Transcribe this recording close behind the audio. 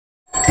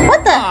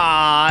What the?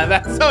 Aw,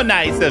 that's so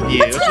nice of you.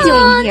 What's he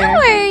doing here? No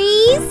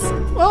worries.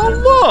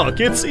 Oh,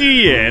 look, it's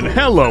Ian.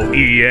 Hello,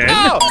 Ian.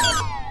 Oh,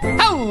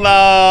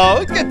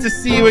 hello. Good to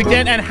see you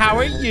again. And how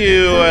are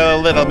you,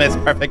 little Miss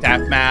Perfect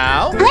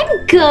Aphmau?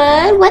 I'm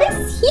good. What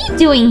is he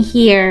doing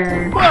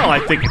here? Well, I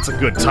think it's a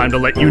good time to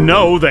let you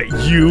know that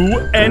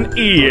you and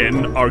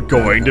Ian are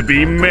going to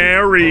be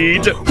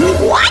married.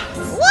 What?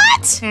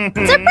 What?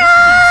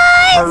 Surprise!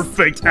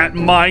 Perfect at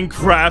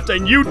Minecraft,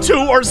 and you two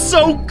are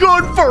so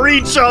good for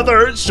each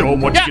other. Show them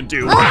what you can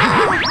do.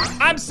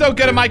 I'm so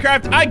good at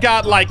Minecraft. I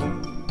got like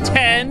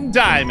 10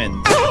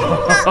 diamonds.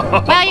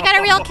 Well, you got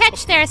a real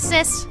catch there,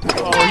 sis.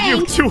 Oh,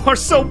 you two are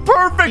so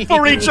perfect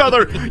for each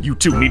other. You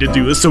two need to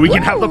do this so we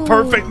can have the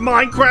perfect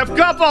Minecraft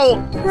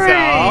couple.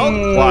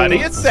 So, what do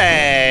you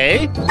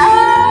say?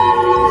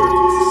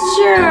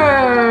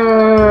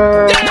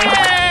 Sure.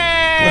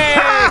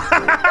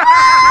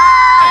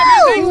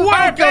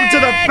 Welcome to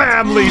the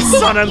family,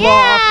 son-in-law.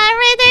 Yeah,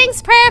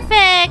 everything's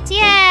perfect.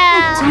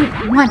 Yeah.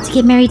 I don't want to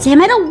get married to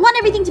him. I don't want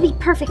everything to be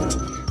perfect.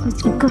 I'm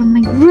just gonna go to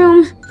my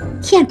room.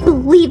 Can't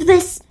believe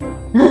this.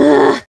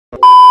 Ugh.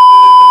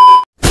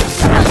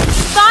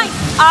 Fine,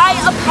 I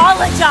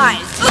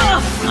apologize.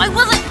 Ugh, I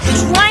wasn't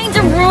trying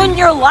to ruin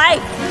your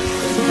life.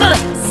 Ugh,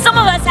 some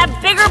of us have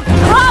bigger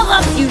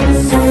problems, you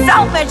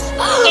selfish,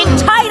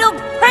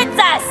 entitled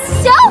princess.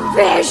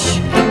 Selfish!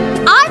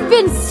 I've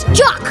been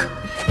stuck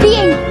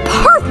being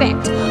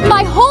perfect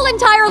my whole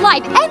entire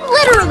life, and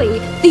literally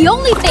the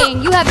only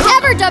thing you have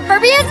ever done for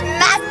me is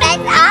mess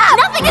things up.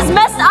 Nothing is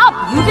messed up.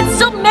 You can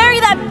still marry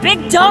that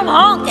big dumb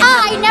hunk.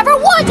 I never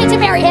wanted to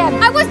marry him.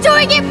 I was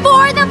doing it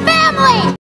for the family.